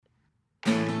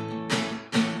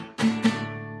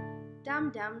Dum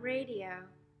Dum Radio.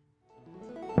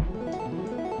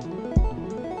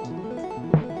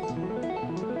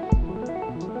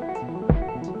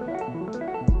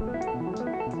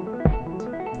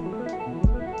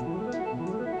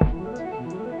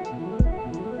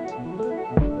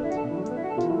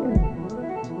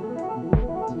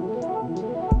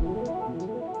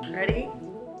 Ready?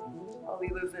 I'll be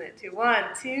losing it too. 1,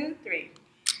 2, 3.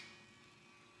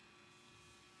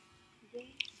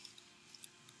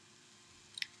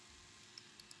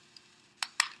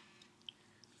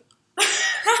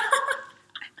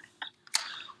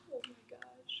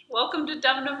 Welcome to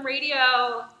Dum Dum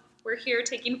Radio. We're here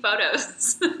taking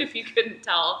photos, if you couldn't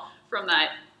tell from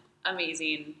that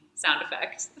amazing sound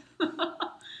effect.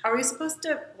 Are we supposed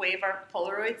to wave our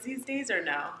Polaroids these days or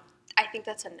no? I think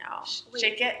that's a no.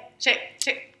 Shake it.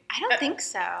 Shake. I don't think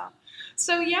so.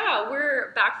 So yeah,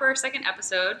 we're back for our second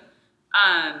episode.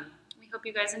 We hope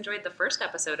you guys enjoyed the first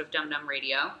episode of Dum Dum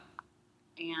Radio.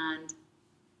 And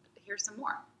here's some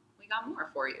more. We got more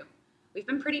for you. We've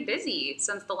been pretty busy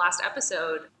since the last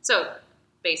episode. So,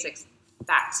 basics,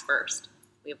 facts first.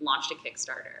 We have launched a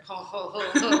Kickstarter.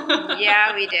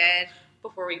 Yeah, we did.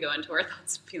 Before we go into our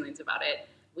thoughts and feelings about it,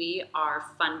 we are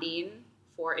funding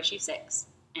for issue 6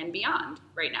 and beyond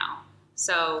right now.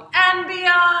 So And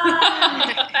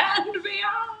beyond! and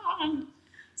beyond.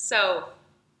 So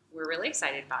we're really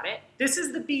excited about it. This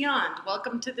is the beyond.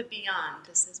 Welcome to the beyond.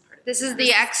 This is part of This is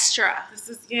the extra This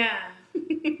is, yeah.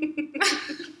 in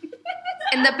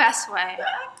the best way. The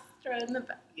extra in the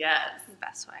yes. In the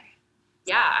best way.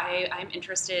 Yeah, I'm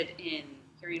interested in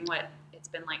hearing what it's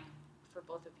been like for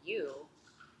both of you.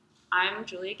 I'm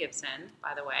Julia Gibson,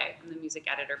 by the way. I'm the music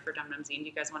editor for Dum Dum Zine. Do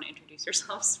you guys want to introduce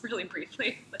yourselves really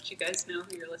briefly? Let you guys know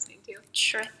who you're listening to.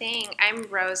 Sure thing. I'm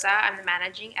Rosa. I'm the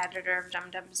managing editor of Dum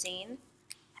Dum Zine.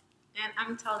 And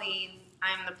I'm Talene.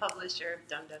 I'm the publisher of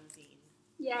Dum Dum Zine.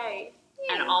 Yay.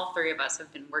 And all three of us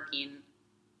have been working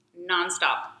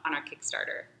nonstop on our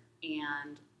Kickstarter.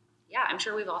 And yeah, I'm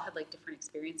sure we've all had like different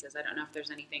experiences. I don't know if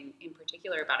there's anything in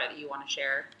particular about it that you want to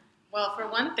share. Well, for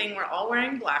one thing, we're all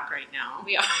wearing black right now.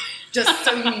 We are. Just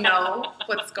so you know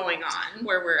what's going on.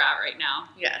 Where we're at right now.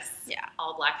 Yes. Yeah.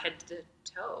 All black head to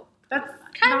toe. That's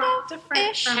Kind not of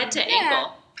different ish. from Head to Yeah.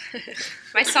 ankle.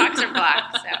 My socks are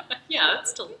black, so Yeah,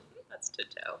 that's to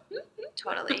toe.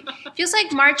 totally. Feels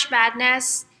like March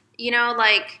Madness, you know,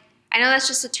 like, I know that's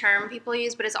just a term people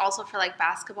use, but it's also for like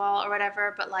basketball or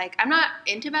whatever, but like, I'm not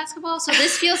into basketball, so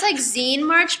this feels like zine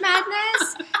March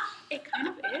Madness. It kind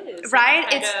of is. Right?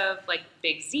 Ahead It's of like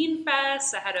big zine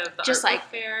fest, ahead of the just art like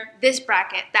fair. this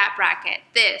bracket, that bracket,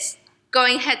 this,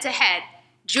 going head to head.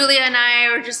 Julia and I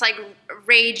were just like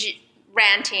rage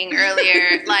ranting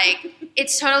earlier. Like,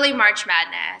 it's totally March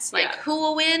Madness. Like, Yeah. who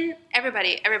will win?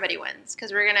 Everybody wins,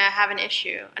 because we're gonna have an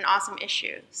awesome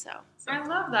issue. So I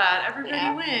love that. Everybody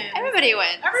Yeah. wins. everybody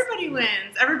wins. Everybody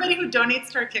wins. Everybody who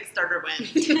donates to our Kickstarter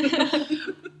wins.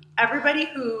 Everybody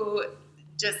who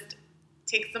just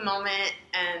takes a moment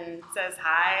and says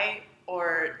hi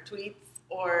or tweets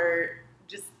or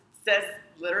just says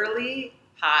literally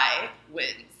hi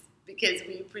wins, because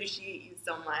we appreciate you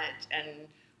so much and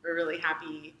we're really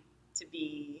happy to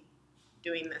be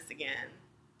doing this again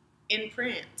in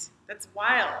print. That's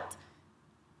wild.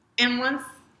 And once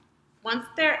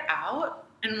they're out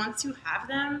and once you have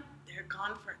them, they're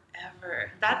gone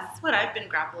forever. That's what I've been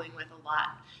grappling with a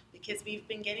lot, because we've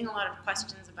been getting a lot of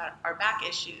questions about our back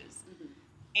issues.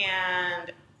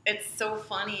 And it's so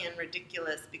funny and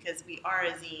ridiculous because we are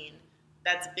a zine.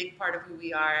 That's a big part of who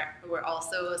we are. We're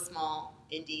also a small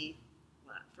indie,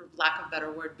 for lack of a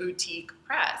better word, boutique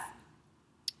press.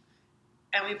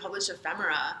 And we publish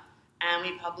ephemera and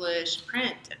we publish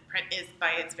print. And print is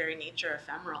by its very nature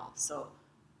ephemeral. So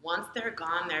once they're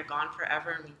gone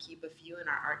forever, and we keep a few in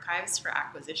our archives for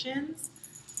acquisitions,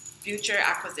 future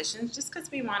acquisitions, just because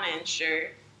we want to ensure,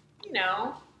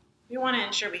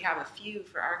 we have a few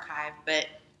for archive, but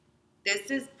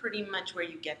this is pretty much where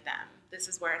you get them. This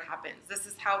is where it happens. This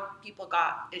is how people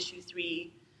got issue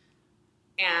 3,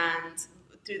 and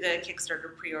through the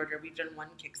Kickstarter pre-order. We've done one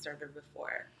Kickstarter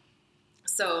before.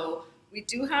 So we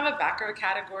do have a backer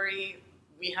category.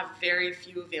 We have very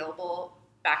few available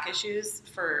back issues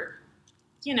for,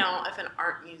 if an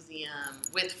art museum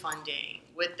with funding,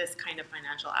 with this kind of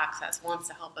financial access wants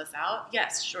to help us out,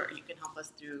 yes, sure, you can help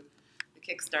us through the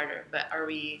Kickstarter. But are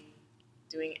we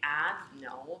doing ads?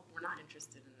 No, we're not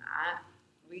interested in that.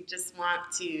 We just want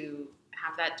to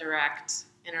have that direct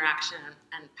interaction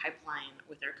and pipeline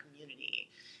with our community.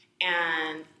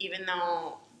 And even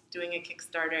though doing a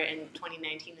Kickstarter in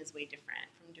 2019 is way different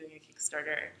from doing a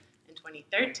Kickstarter in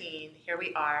 2013, here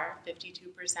we are, 52%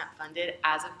 funded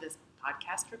as of this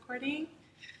podcast recording.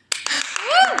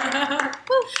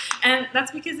 And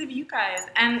that's because of you guys.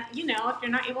 And, you know, if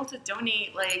you're not able to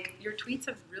donate, like, your tweets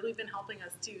have really been helping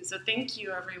us too. So thank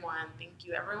you, everyone. Thank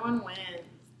you. Everyone wins.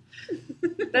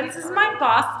 This is my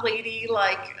boss lady.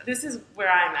 Like, this is where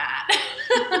I'm at.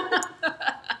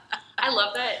 I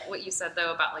love that what you said,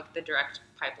 though, about, like, the direct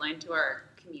pipeline to our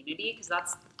community, because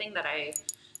that's the thing that I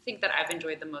think that I've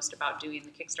enjoyed the most about doing the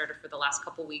Kickstarter for the last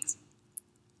couple weeks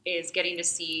is getting to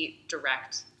see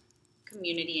direct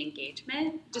community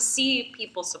engagement. To see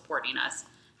people supporting us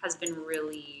has been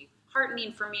really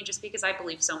heartening for me, just because I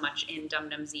believe so much in Dum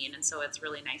Dum Zine, and so it's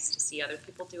really nice to see other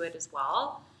people do it as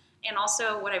well. And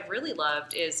also what I've really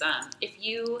loved is if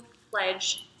you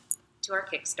pledge to our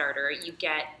Kickstarter, you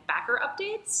get backer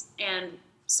updates, and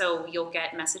so you'll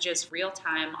get messages real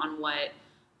time on what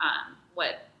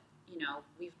you know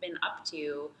we've been up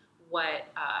to, what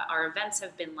our events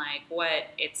have been like, what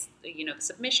it's, you know, the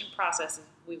submission process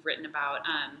we've written about,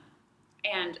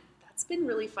 and that's been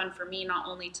really fun for me, not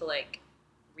only to like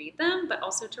read them but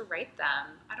also to write them.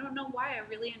 I don't know why, I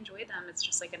really enjoy them. It's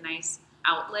just like a nice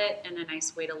outlet and a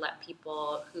nice way to let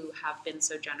people who have been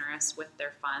so generous with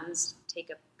their funds take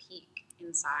a peek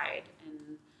inside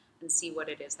and see what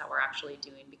it is that we're actually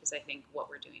doing, because I think what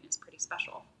we're doing is pretty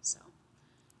special. So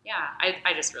yeah,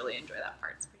 I just really enjoy that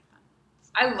part. It's pretty fun.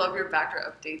 I love your backer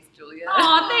updates, Julia.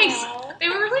 Oh, thanks. They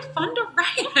were really fun to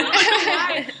write. I don't know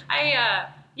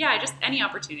why. I just, any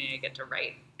opportunity to get to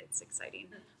write, it's exciting.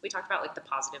 We talked about like the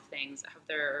positive things. Have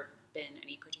there been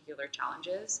any particular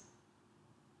challenges?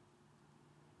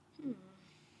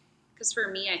 Because for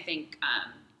me, I think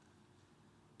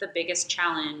the biggest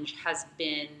challenge has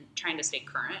been trying to stay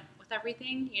current with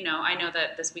everything. You know, I know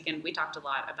that this weekend we talked a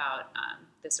lot about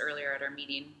this earlier at our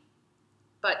meeting,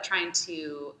 but trying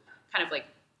to kind of like,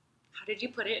 how did you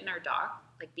put it in our doc?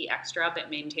 Like, be extra but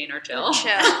maintain our chill.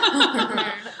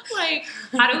 Like,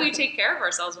 how do we take care of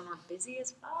ourselves when we're busy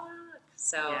as fuck?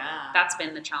 So that's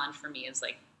been the challenge for me, is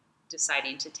like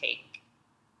deciding to take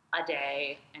a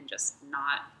day and just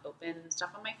not open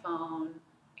stuff on my phone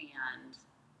and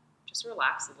just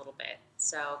relax a little bit.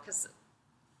 So, because,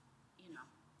 you know,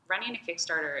 running a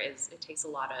Kickstarter it takes a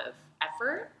lot of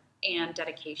effort and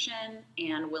dedication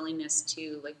and willingness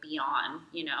to like be on,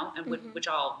 you know, and we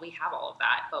have all of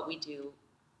that, but we do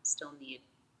still need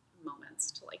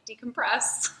moments to like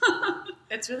decompress.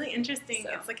 It's really interesting.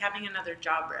 So. It's like having another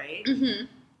job, right? Mm-hmm.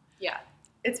 Yeah.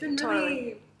 It's been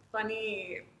really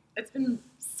funny. It's been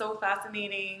so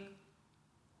fascinating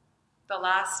the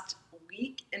last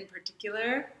week in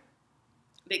particular,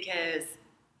 because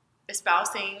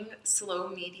espousing slow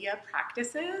media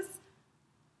practices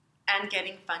and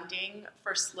getting funding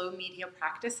for slow media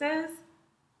practices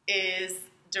is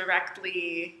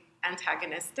directly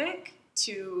antagonistic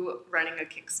to running a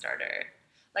Kickstarter.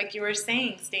 Like you were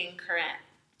saying, staying current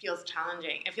feels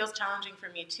challenging. It feels challenging for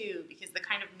me too, because the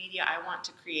kind of media I want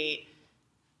to create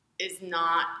does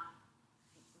not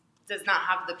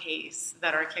have the pace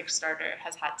that our Kickstarter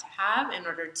has had to have in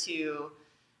order to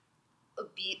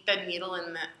beat the needle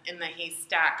in the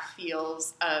haystack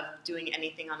feels of doing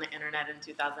anything on the internet in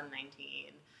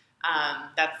 2019.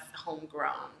 That's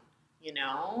homegrown, you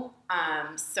know?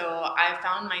 So I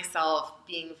found myself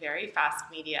being very fast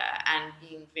media and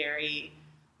being very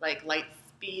like light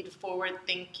speed, forward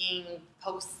thinking,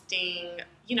 posting,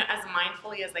 you know, as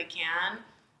mindfully as I can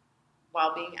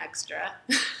while being extra.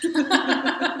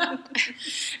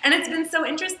 And it's been so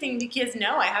interesting because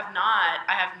I have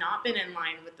not been in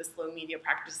line with the slow media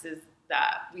practices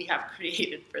that we have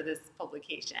created for this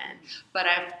publication. But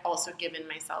I've also given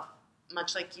myself,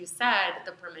 much like you said,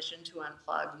 the permission to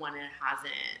unplug when it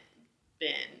hasn't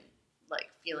been like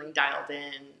feeling dialed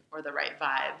in or the right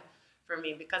vibe for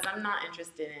me, because I'm not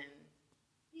interested in,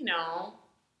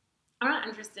 I'm not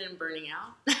interested in burning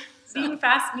out. Being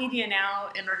fast media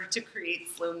now in order to create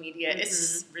slow media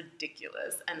is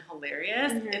ridiculous and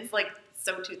hilarious. It's like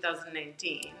so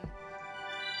 2019.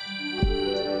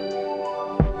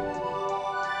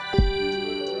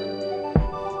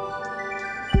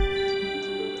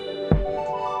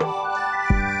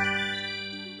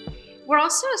 We're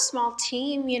also a small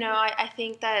team, I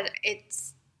think that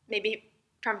it's maybe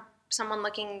from someone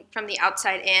looking from the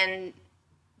outside in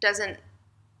doesn't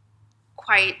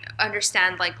quite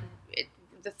understand, like,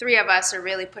 the three of us are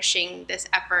really pushing this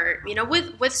effort,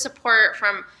 with support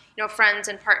from, friends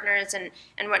and partners and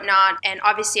whatnot. And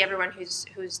obviously everyone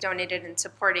who's donated and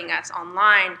supporting us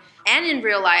online and in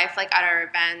real life, like at our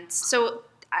events. So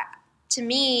to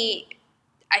me,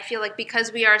 I feel like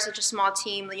because we are such a small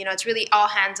team, it's really all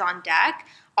hands on deck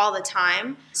all the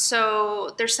time.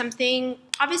 So there's something,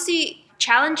 obviously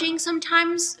challenging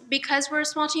sometimes because we're a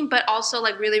small team, but also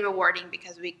like really rewarding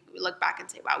because we look back and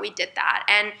say, wow, we did that.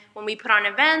 And when we put on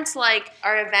events, like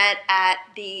our event at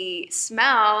the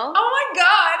Smell, Oh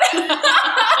my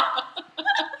God.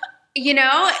 you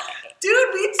know,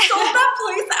 Dude, we sold that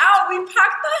place out. We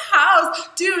packed the house.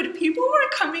 Dude, people were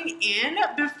coming in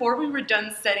before we were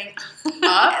done setting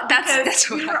up. That's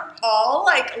we were all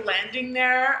like landing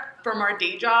there from our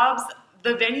day jobs.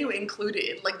 The venue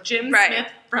included, like Jim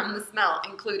Smith from The Smell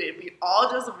included. We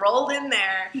all just rolled in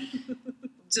there,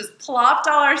 just plopped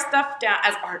all our stuff down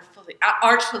as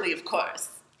artfully, of course.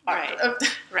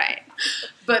 Right.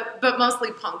 But mostly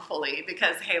punkfully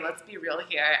because, hey, let's be real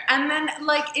here. And then,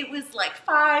 like, it was like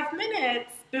 5 minutes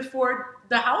before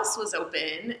the house was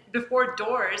open, before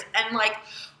doors, and like,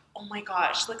 oh my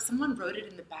gosh, like someone wrote it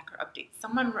in the backer update.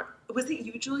 Was it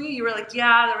you, Julia? You were like,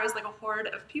 yeah, there was like a horde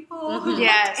of people. Who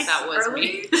Yes, that was early.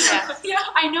 Me. Yeah.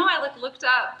 I know. I like looked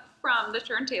up from the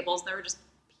turntables, and there were just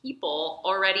people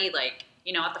already, like,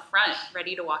 you know, at the front,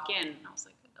 ready to walk in. And I was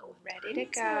like, oh, Ready to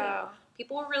go.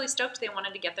 People were really stoked. They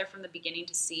wanted to get there from the beginning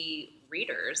to see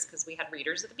readers because we had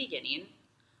readers at the beginning.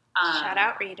 Shout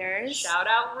out readers. Shout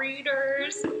out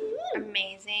readers.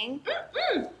 Amazing.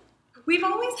 We've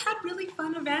always had really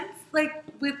fun events, like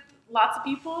with lots of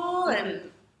people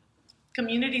and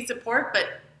community support, but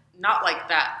not like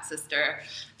that, sister.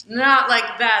 Not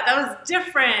like that. That was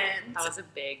different. That was a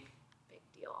big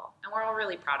deal. And we're all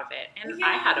really proud of it. And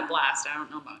I had a blast. I don't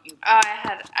know about you. Oh,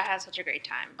 I had such a great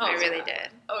time. I really did.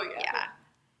 Oh, yeah. Yeah.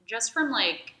 Just from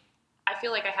like, I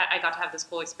feel like I got to have this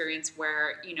cool experience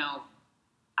where, you know,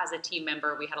 as a team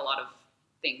member, we had a lot of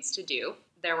things to do.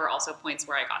 There were also points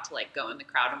where I got to like go in the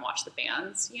crowd and watch the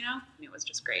bands, you know? And it was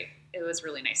just great. It was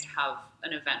really nice to have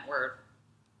an event where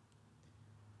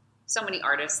so many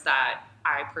artists that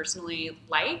I personally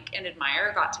like and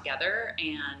admire got together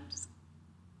and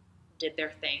did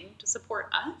their thing to support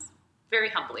us. Very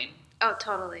humbling. Oh,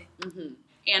 totally. Mm-hmm.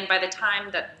 And by the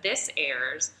time that this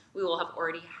airs, we will have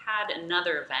already had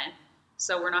another event.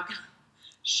 So we're not going to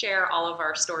share all of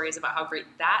our stories about how great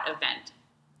that event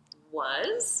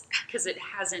was because it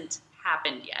hasn't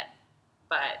happened yet.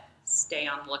 But stay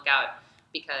on the lookout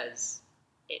because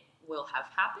it will have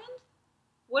happened.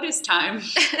 What is time?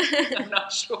 I'm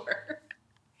not sure.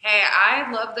 Hey,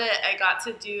 I love that I got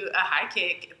to do a high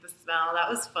kick at the Smell. That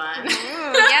was fun.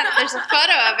 Ooh, yeah, there's a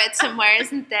photo of it somewhere,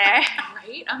 isn't there?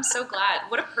 Right? I'm so glad.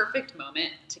 What a perfect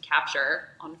moment to capture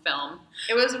on film.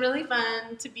 It was really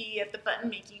fun to be at the button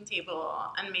making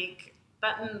table and make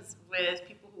buttons with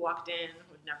people who walked in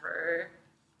who had never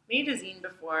made a zine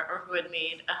before or who had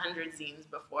made 100 zines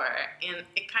before. And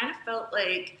it kind of felt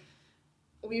like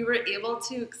we were able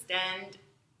to extend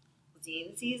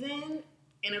zine season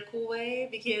in a cool way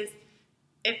because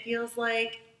it feels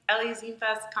like LA Zine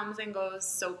Fest comes and goes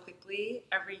so quickly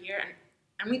every year,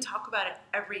 and we talk about it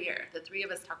every year. The three of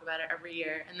us talk about it every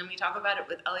year, and then we talk about it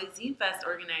with LA Zine Fest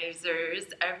organizers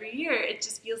every year. It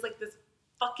just feels like this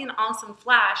fucking awesome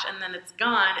flash, and then it's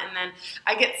gone, and then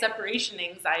I get separation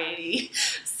anxiety.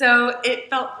 So it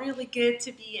felt really good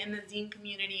to be in the zine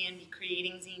community and be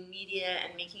creating zine media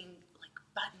and making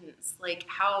buttons. Like,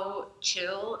 how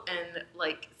chill and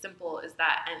like simple is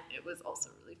that? And it was also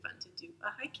really fun to do a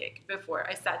high kick before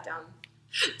I sat down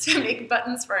to make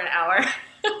buttons for an hour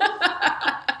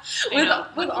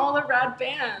with all the rad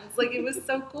bands. Like, it was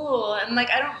so cool. And like,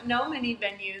 I don't know many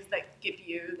venues that give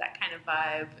you that kind of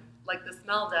vibe like the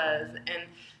Smell does, and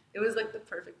it was like the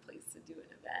perfect place to do an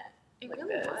event. It like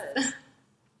really this. was.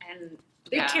 And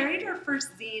they carried our first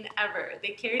zine ever. They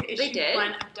carried issue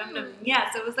 1 of Dum Dum.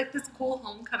 Yeah, so it was like this cool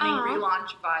homecoming relaunch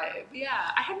vibe.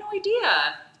 Yeah, I had no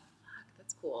idea.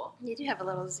 That's cool. You do have a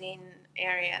little zine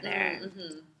area there.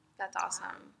 Mm-hmm. That's awesome.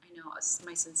 I know.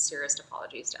 My sincerest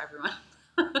apologies to everyone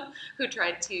who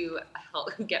tried to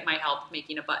get my help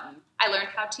making a button. I learned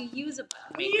how to use a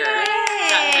button maker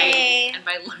that night. And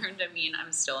by learned, I mean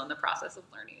I'm still in the process of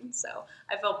learning. So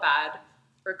I felt bad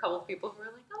for a couple of people who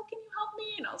were like, oh, can you help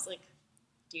me? And I was like,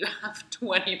 do you have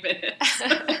 20 minutes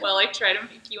while I try to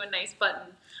make you a nice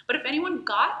button? But if anyone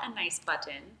got a nice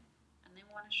button and they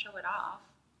want to show it off,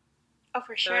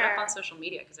 throw it up on social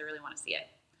media because I really want to see it.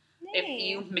 Nice. If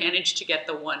you manage to get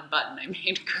the one button I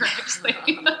made correctly.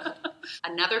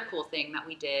 Another cool thing that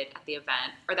we did at the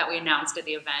event, or that we announced at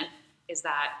the event, is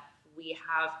that we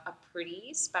have a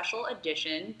pretty special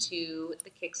addition to the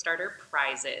Kickstarter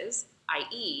prizes,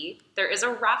 i.e., there is a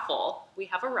raffle. We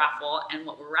have a raffle, and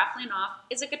what we're raffling off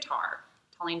is a guitar.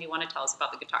 Colleen, do you want to tell us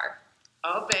about the guitar?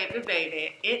 Oh,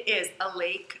 baby. It is a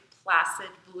Lake Placid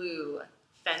Blue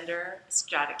Fender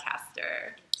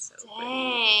Stratocaster.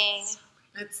 Dang.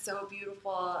 It's so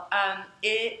beautiful.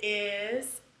 It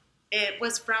is It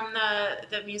was from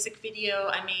the music video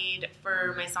I made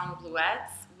for my song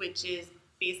Bluettes, which is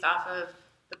based off of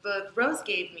the book Rose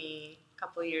gave me a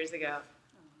couple of years ago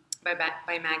by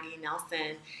Maggie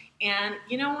Nelson. And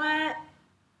you know what?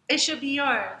 It should be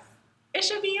yours. It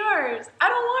should be yours. I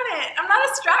don't want it. I'm not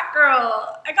a Strat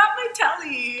girl. I got my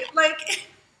telly. Like,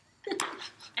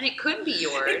 and it could be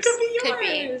yours. It could be yours. Could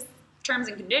be. Terms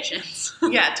and conditions.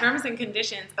 Yeah, terms and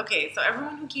conditions. Okay, so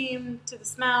everyone who came to the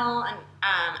smell and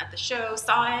at the show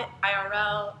saw it,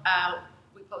 IRL.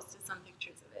 We posted some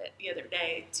pictures of it the other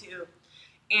day, too.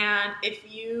 And if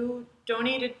you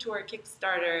donated to our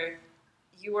Kickstarter,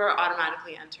 you were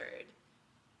automatically entered.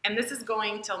 And this is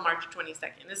going till March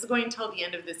 22nd. This is going till the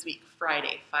end of this week,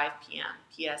 Friday, 5 p.m.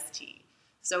 PST.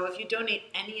 So if you donate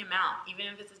any amount, even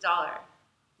if it's $1,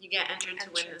 you get entered to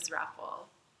win this raffle.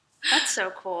 That's so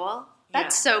cool.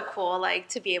 That's so cool, like,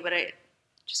 to be able to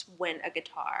just win a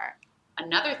guitar.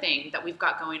 Another thing that we've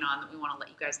got going on that we want to let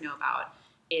you guys know about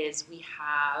is we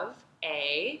have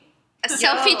a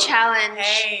selfie challenge.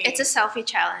 Hey. It's a selfie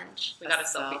challenge. We got a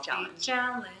selfie challenge.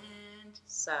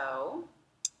 So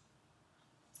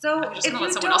I'm just going to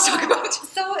let someone else talk about it.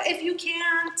 So if you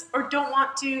can't or don't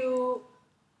want to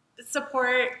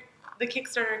support the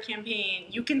Kickstarter campaign,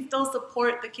 you can still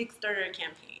support the Kickstarter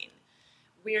campaign.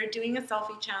 We are doing a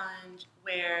selfie challenge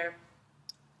where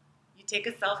you take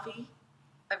a selfie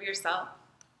of yourself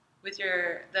with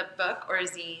the book or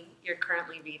zine you're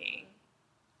currently reading.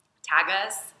 Tag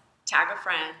us, tag a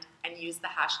friend, and use the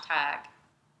hashtag.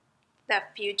 The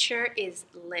future is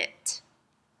lit.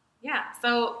 Yeah,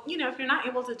 so, if you're not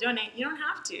able to donate, you don't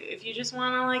have to. If you just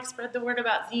want to, like, spread the word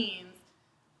about zines,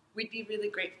 we'd be really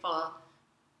grateful.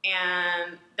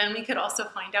 And then we could also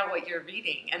find out what you're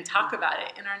reading and talk about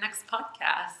it in our next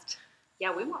podcast.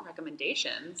 Yeah, we want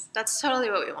recommendations. That's totally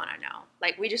what we want to know.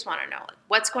 Like, we just want to know, like,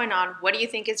 what's going on? What do you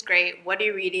think is great? What are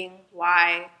you reading?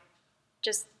 Why?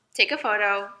 Just take a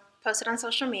photo, post it on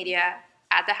social media,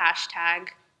 add the hashtag,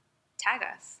 tag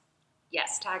us.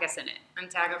 Yes, tag us in it. And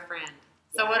tag a friend.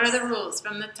 So what are the rules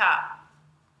from the top?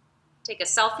 Take a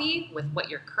selfie with what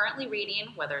you're currently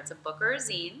reading, whether it's a book or a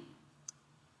zine.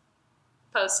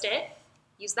 Post it.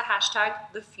 Use the hashtag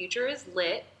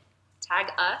 #TheFutureIsLit.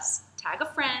 Tag us. Tag a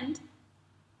friend.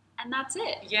 And that's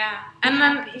it. Yeah. And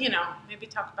then, maybe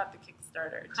talk about the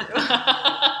Kickstarter, too.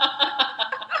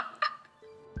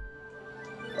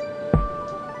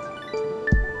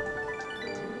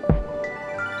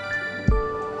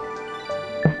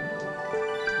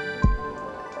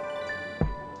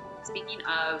 Speaking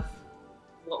of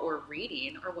what we're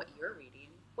reading, or what you're reading,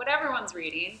 what everyone's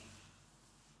reading,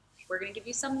 we're going to give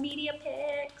you some media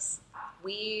picks.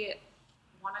 We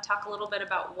want to talk a little bit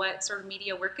about what sort of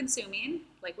media we're consuming,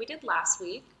 like we did last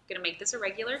week. Going to make this a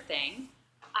regular thing.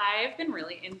 I've been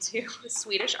really into a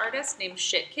Swedish artist named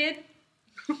Shit Kid.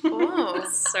 Oh.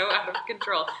 So out of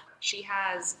control. She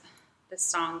has this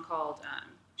song called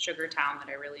Sugar Town that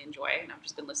I really enjoy, and I've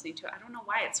just been listening to it. I don't know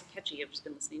why it's so catchy. I've just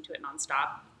been listening to it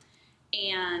nonstop.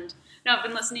 And I've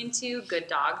been listening to Good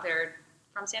Dog. They're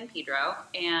from San Pedro,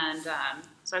 and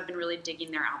so I've been really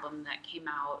digging their album that came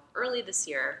out early this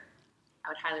year. I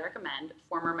would highly recommend.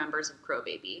 Former members of Crow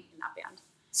Baby in that band.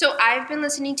 So I've been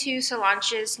listening to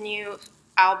Solange's new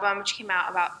album, which came out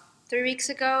about 3 weeks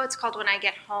ago. It's called When I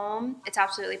Get Home. It's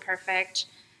absolutely perfect.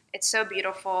 It's so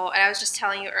beautiful. And I was just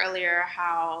telling you earlier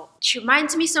how she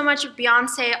reminds me so much of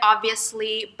Beyonce,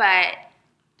 obviously, but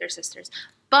they're sisters.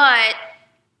 But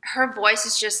her voice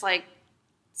is just like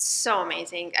so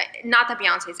amazing. Not that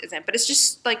Beyonce's isn't, but it's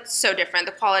just like so different.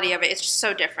 The quality of it is just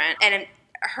so different. And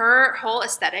her whole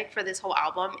aesthetic for this whole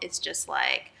album is just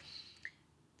like,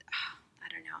 I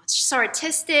don't know. It's just so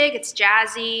artistic. It's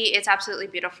jazzy. It's absolutely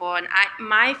beautiful. And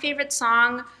my favorite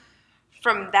song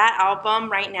from that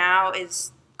album right now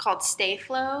is called Stay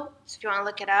Flow. So if you want to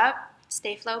look it up,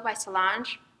 Stay Flow by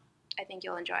Solange. I think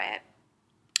you'll enjoy it.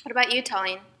 What about you,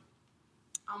 Tolene?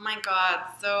 Oh my God.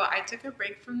 So I took a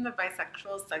break from the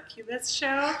Bisexual Succubus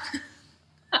show.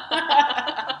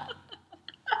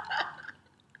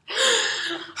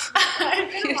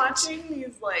 I've been watching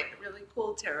these like really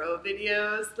cool tarot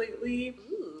videos lately.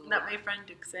 Ooh. That my friend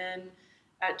Dixon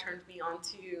turned me on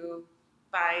to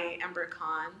by Ember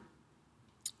Khan.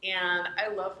 And I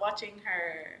love watching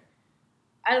her.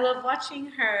 I love watching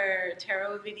her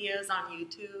tarot videos on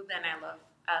YouTube, and I love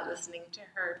listening to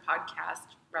her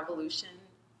podcast, Revolution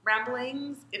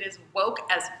Ramblings. It is woke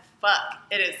as fuck.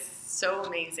 It is so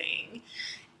amazing.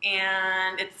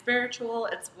 And it's spiritual,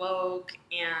 it's woke,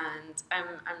 and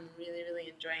I'm really, really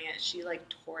enjoying it. She like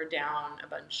tore down a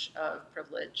bunch of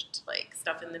privileged like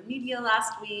stuff in the media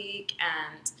last week,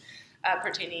 and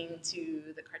pertaining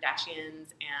to the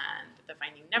Kardashians and the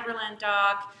Finding Neverland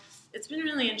doc. It's been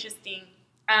really interesting.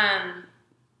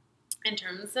 In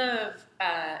terms of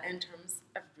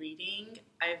reading,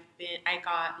 I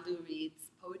got Lou Reed's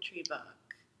poetry book.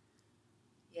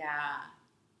 Yeah,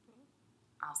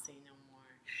 I'll say no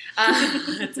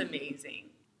more. It's amazing.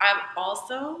 I've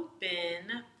also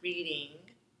been reading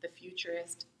the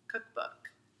Futurist Cookbook.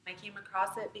 I came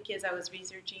across it because I was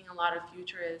researching a lot of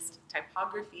futurist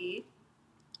typography,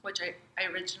 which I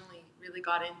originally really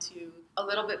got into a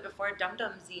little bit before DUM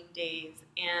DUM zine days,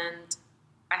 and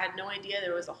I had no idea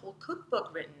there was a whole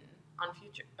cookbook written on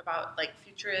about like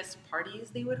futurist parties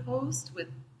they would host with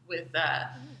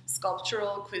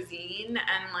sculptural cuisine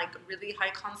and like really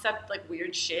high concept like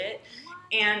weird shit.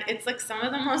 And it's like some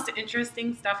of the most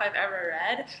interesting stuff I've ever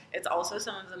read. It's also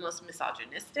some of the most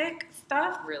misogynistic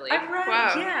stuff Really? I've read.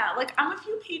 Wow. Yeah, like I'm a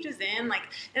few pages in, like,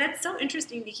 and it's so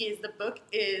interesting because the book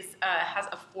has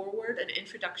a foreword, an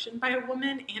introduction by a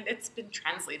woman, and it's been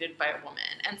translated by a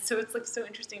woman. And so it's like so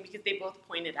interesting because they both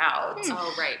point it out.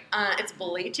 Oh, right. It's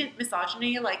blatant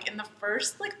misogyny. Like in the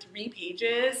first like 3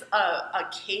 pages, a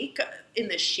cake in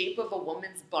the shape of a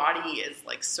woman's body is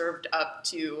like served up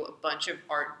to a bunch of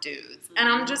art dudes. And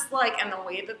I'm just like, and the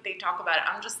way that they talk about it,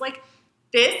 I'm just like,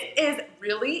 this is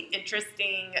really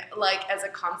interesting, like as a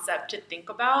concept to think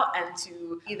about and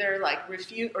to either like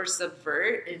refute or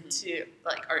subvert into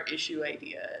like our issue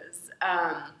ideas.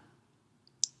 I'm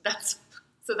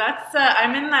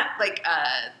in that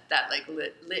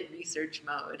lit research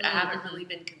mode. I haven't really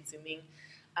been consuming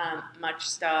much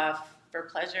stuff for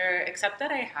pleasure, except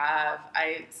that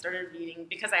I started reading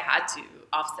because I had to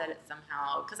offset it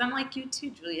somehow. Because I'm like you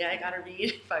too, Julia. I gotta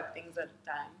read 5 things at a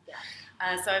time. Yeah.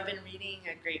 So I've been reading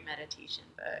a great meditation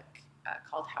book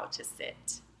called How to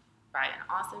Sit by an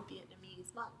awesome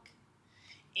Vietnamese monk.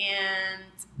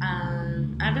 And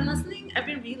I've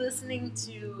been re-listening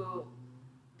to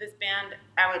this band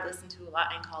I would listen to a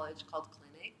lot in college called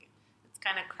Clinic. It's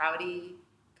kind of crowdy,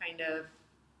 kind of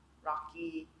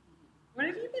rocky. What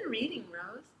have you been reading,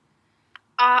 Rose?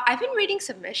 I've been reading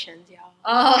submissions, y'all.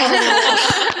 Oh,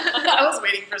 I was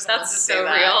waiting for someone That's to say so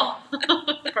that. real.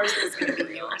 The person is going to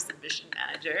be your submission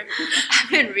manager. I've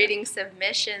been reading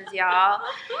submissions, y'all.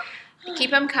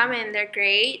 Keep them coming. They're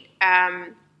great.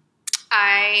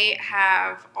 I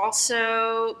have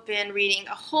also been reading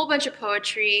a whole bunch of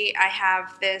poetry. I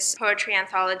have this poetry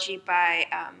anthology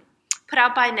put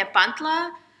out by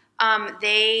Nepantla.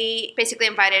 They basically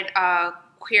invited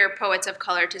queer poets of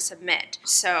color to submit.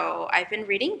 So I've been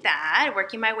reading that,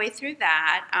 working my way through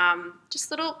that.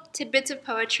 Just little tidbits of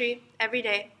poetry every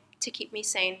day to keep me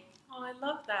sane. Oh, I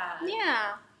love that.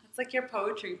 Yeah. It's like your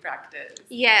poetry practice.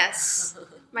 Yes.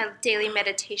 My daily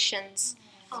meditations.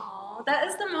 Oh, that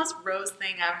is the most Rose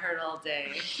thing I've heard all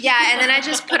day. Yeah, and then I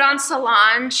just put on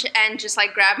Solange and just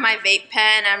like grab my vape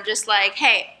pen. I'm just like,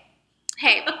 hey,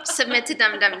 submit to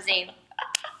DUM DUM zine.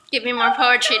 Give me more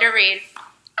poetry to read.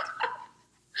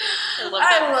 I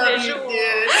love you,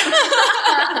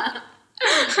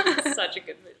 dude. Such a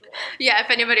good visual. Yeah, if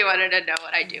anybody wanted to know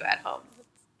what I do at home,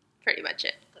 that's pretty much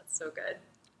it. That's so good.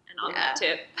 And on that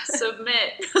tip,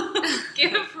 submit.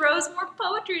 Give Rose more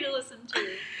poetry to listen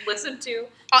to.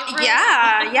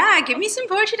 Yeah. Give me some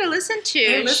poetry to listen to.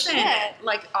 Hey, listen, Shit.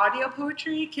 like audio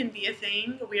poetry can be a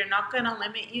thing. We are not going to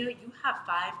limit you. You have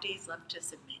 5 days left to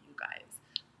submit, you guys.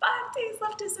 5 days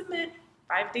left to submit.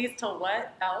 5 days till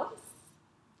what else?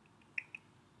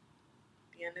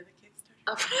 The end of the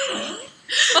Kickstarter.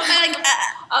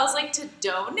 I was like, to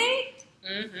donate?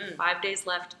 Mm-hmm. 5 days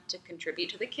left to contribute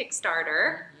to the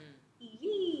Kickstarter.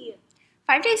 Yee.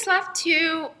 5 days left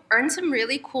to earn some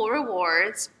really cool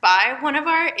rewards. Buy one of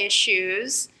our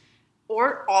issues,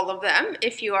 or all of them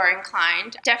if you are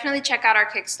inclined. Definitely check out our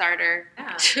Kickstarter.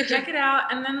 Yeah, check it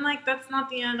out. And then, like, that's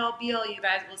not the end all be all, you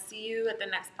guys. We'll see you at the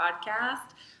next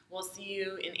podcast. We'll see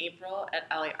you in April at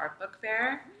LA Art Book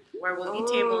Fair, where we'll be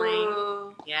tabling.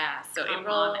 Ooh. Yeah, so Come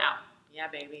April. on out. Yeah,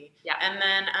 baby. Yeah. And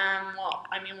then,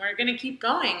 we're going to keep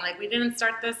going. Like, we didn't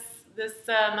start this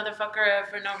motherfucker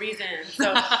for no reason.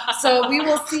 So we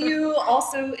will see you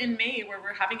also in May, where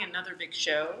we're having another big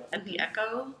show at the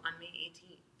Echo on May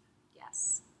 18th.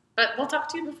 Yes. But we'll talk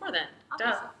to you before then.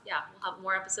 Obviously. Duh. Yeah, we'll have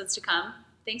more episodes to come.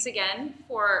 Thanks again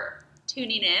for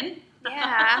tuning in.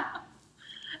 Yeah.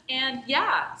 And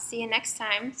yeah, See you next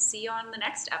time. see you on the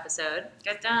next episode.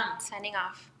 Get done. Signing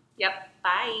off. Yep.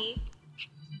 Bye.